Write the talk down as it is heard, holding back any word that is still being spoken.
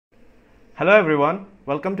Hello everyone,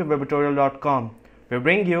 welcome to Webutorial.com. We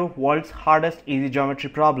bring you world's hardest easy geometry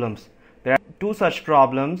problems. There are two such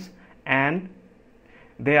problems and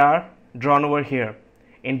they are drawn over here.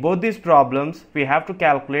 In both these problems, we have to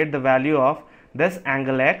calculate the value of this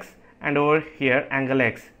angle x and over here angle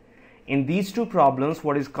x. In these two problems,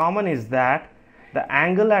 what is common is that the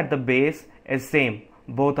angle at the base is same.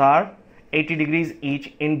 Both are 80 degrees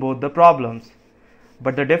each in both the problems.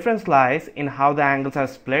 But the difference lies in how the angles are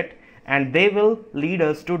split, and they will lead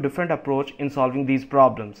us to different approach in solving these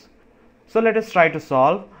problems. So let us try to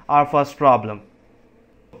solve our first problem.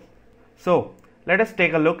 So let us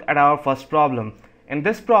take a look at our first problem. In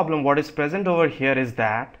this problem, what is present over here is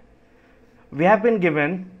that we have been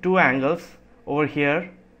given two angles over here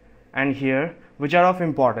and here which are of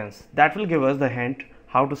importance. That will give us the hint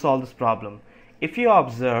how to solve this problem. If you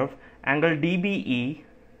observe, angle DBE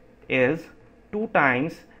is 2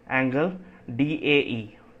 times angle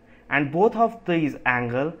DAE, and both of these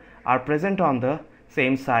angles are present on the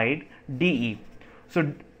same side DE.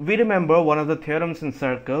 So we remember one of the theorems in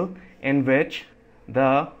circle in which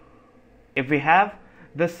if we have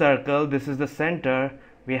this circle, this is the center,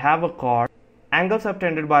 we have a chord. Angle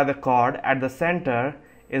subtended by the chord at the center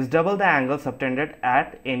is double the angle subtended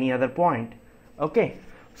at any other point. Okay,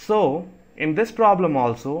 so in this problem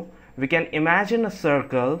also we can imagine a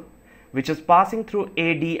circle which is passing through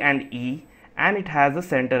AD and E, and it has a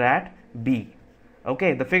center at B.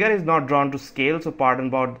 Okay, the figure is not drawn to scale, so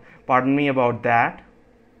pardon me about that.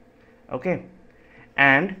 Okay,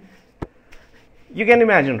 and you can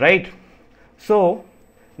imagine, right? So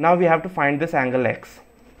now we have to find this angle x.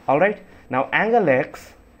 All right, now angle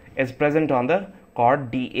x is present on the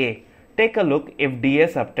chord DA. Take a look if DA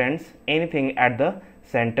subtends anything at the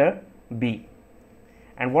center B,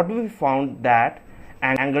 and what we found that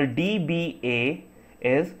angle DBA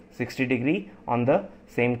is 60 degree on the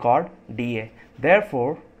same chord DA.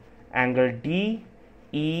 Therefore, angle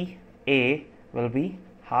DEA will be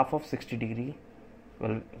half of 60 degree,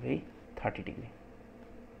 will be 30 degree.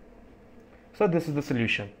 So this is the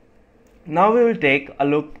solution. Now we will take a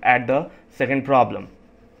look at the second problem.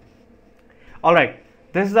 Alright,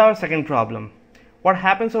 this is our second problem. What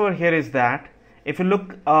happens over here is that if you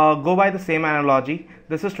look, go by the same analogy,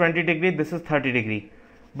 this is 20 degree, this is 30 degree.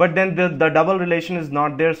 But then the double relation is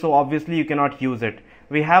not there, so obviously you cannot use it.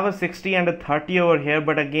 We have a 60 and a 30 over here,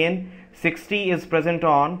 but again 60 is present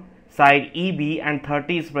on side EB and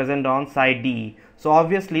 30 is present on side DE. So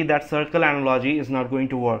obviously that circle analogy is not going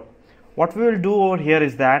to work. What we will do over here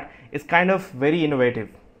is that is kind of very innovative.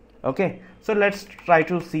 Okay, so let's try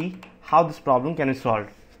to see how this problem can be solved.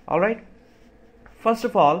 Alright, first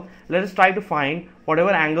of all, let us try to find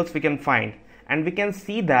whatever angles we can find, and we can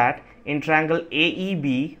see that in triangle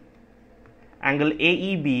AEB, angle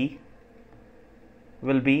AEB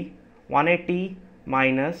will be 180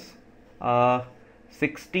 minus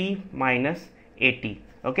 60 minus 80.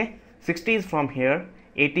 Okay, 60 is from here,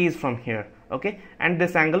 80 is from here. Okay, and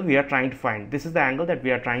this angle we are trying to find. This is the angle that we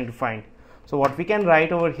are trying to find. So what we can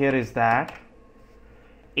write over here is that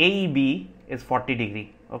AEB is 40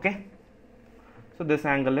 degree. Okay, so this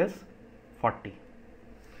angle is 40.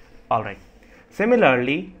 All right.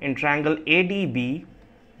 Similarly, in triangle ADB,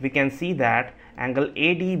 we can see that angle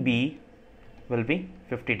ADB will be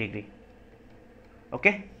 50 degree.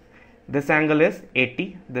 Okay, this angle is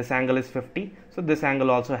 80, this angle is 50, so this angle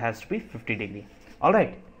also has to be 50 degree. All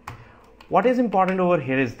right. What is important over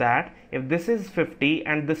here is that if this is 50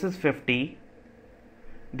 and this is 50,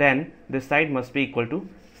 then this side must be equal to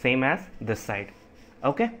same as this side.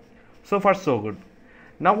 Okay, so far so good.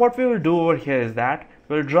 Now what we will do over here is that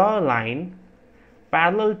we will draw a line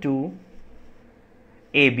parallel to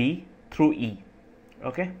AB through E.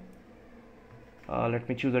 Okay, let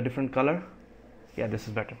me choose a different color. Yeah, this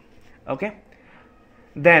is better. Okay,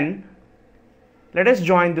 then let us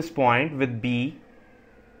join this point with B,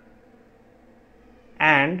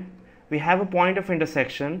 and we have a point of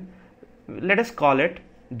intersection. Let us call it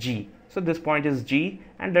G. So this point is G,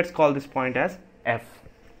 and let's call this point as F.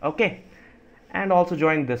 Okay, and also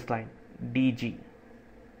join this line DG.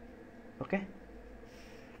 Okay,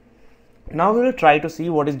 now we will try to see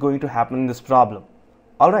what is going to happen in this problem.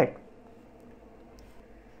 All right,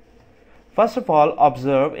 first of all,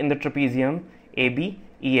 observe in the trapezium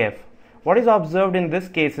ABEF. What is observed in this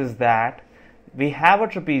case is that we have a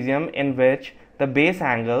trapezium in which the base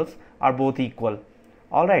angles are both equal.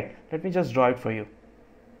 All right, let me just draw it for you.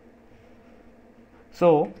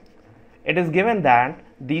 So it is given that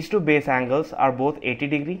these two base angles are both 80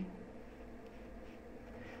 degree.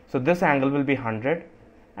 So this angle will be 100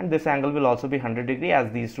 and this angle will also be 100 degree,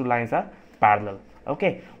 as these two lines are parallel.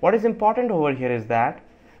 Okay, what is important over here is that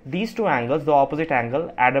these two angles, the opposite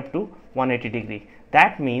angle, add up to 180 degree.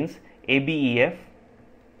 That means ABEF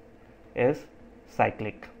is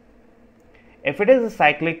cyclic. If it is a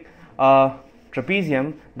cyclic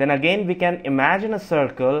trapezium, then again we can imagine a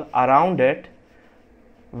circle around it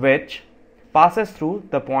which passes through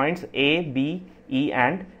the points A, B, E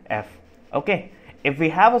and F. Okay, if we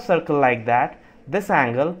have a circle like that, this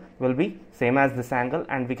angle will be same as this angle,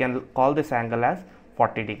 and we can call this angle as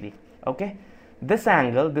 40 degree. Okay, this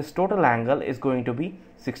angle, this total angle is going to be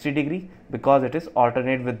 60 degree because it is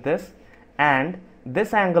alternate with this, and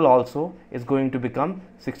this angle also is going to become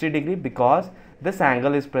 60 degree because this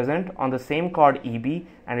angle is present on the same chord EB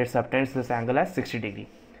and it subtends this angle as 60 degree.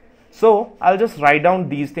 So I'll just write down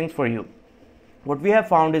these things for you. What we have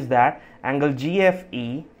found is that angle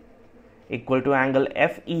GFE equal to angle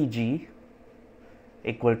FEG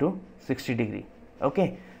equal to 60 degree.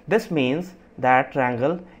 Okay, this means that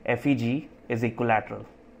triangle FEG is equilateral.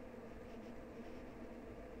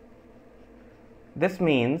 This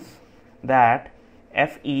means that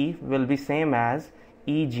FE will be same as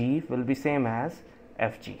EG will be same as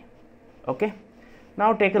FG. Okay,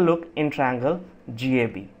 now take a look in triangle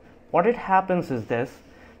GAB. What it happens is this: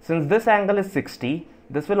 since this angle is 60,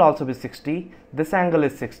 this will also be 60, this angle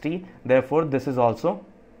is 60, therefore this is also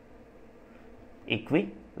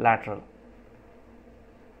equilateral.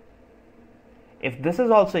 If this is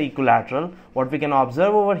also equilateral, what we can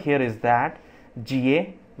observe over here is that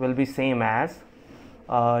GA will be same as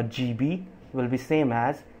GB will be same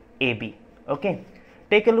as AB. Okay,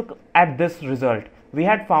 take a look at this result. We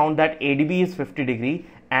had found that ADB is 50 degree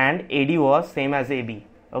and AD was same as AB.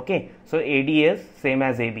 Okay, so AD is same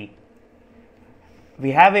as AB.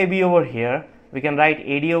 We have AB over here, we can write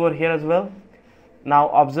AD over here as well. Now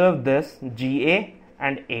observe this GA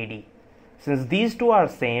and AD. Since these two are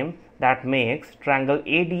same, that makes triangle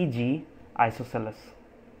ADG isosceles.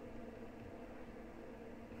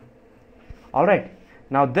 Alright,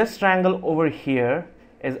 now this triangle over here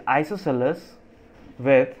is isosceles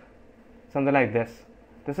with something like this.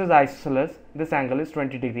 This is isosceles, this angle is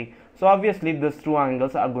 20 degree. So obviously these two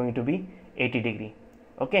angles are going to be 80 degree.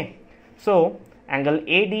 Okay, so angle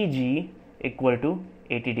ADG equal to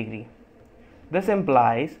 80 degree. This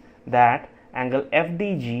implies that angle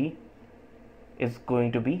FDG is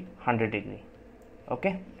going to be 100 degree.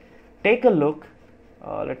 Okay, take a look,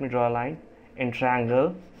 let me draw a line in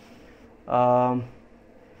triangle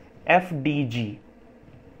FDG.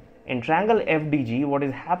 In triangle FDG, what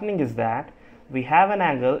is happening is that we have an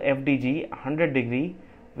angle FDG 100 degree,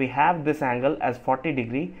 we have this angle as 40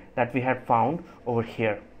 degree that we had found over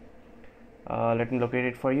here. Let me locate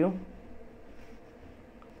it for you.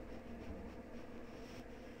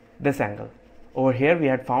 This angle over here, we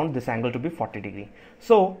had found this angle to be 40 degree.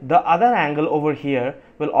 So the other angle over here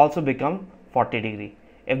will also become 40 degree.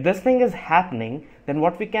 If this thing is happening, then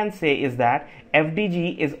what we can say is that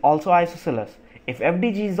FDG is also isosceles. If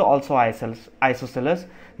FDG is also isosceles,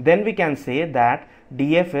 then we can say that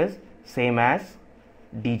DF is same as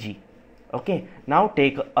DG. Okay, now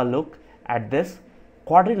take a look at this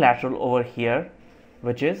quadrilateral over here,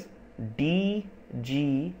 which is D,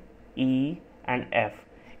 G, E and F.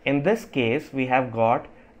 In this case, we have got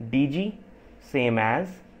DG same as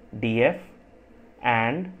DF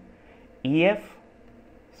and EF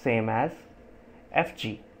same as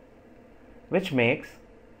FG, which makes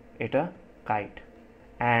it a kite.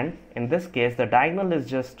 And in this case, the diagonal is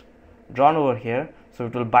just drawn over here, so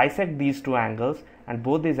it will bisect these two angles and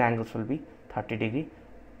both these angles will be 30 degree,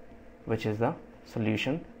 which is the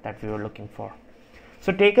solution that we were looking for.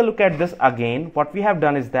 So take a look at this again. What we have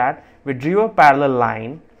done is that we drew a parallel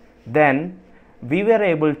line, then we were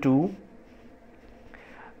able to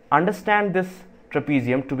understand this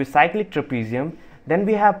trapezium to be cyclic trapezium. Then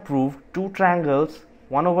we have proved two triangles,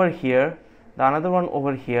 one over here, the another one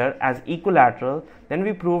over here, as equilateral. Then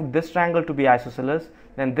we proved this triangle to be isosceles,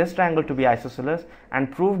 then this triangle to be isosceles,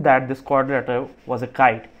 and proved that this quadrilateral was a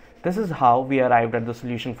kite. This is how we arrived at the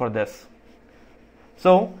solution for this.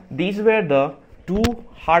 So these were the two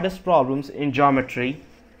hardest problems in geometry,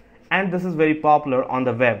 and this is very popular on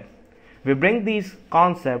the web. We bring these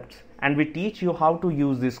concepts and we teach you how to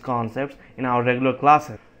use these concepts in our regular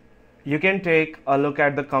classes. You can take a look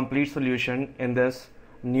at the complete solution in this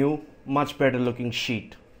new, much better looking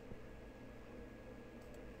sheet.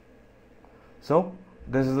 So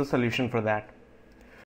this is the solution for that.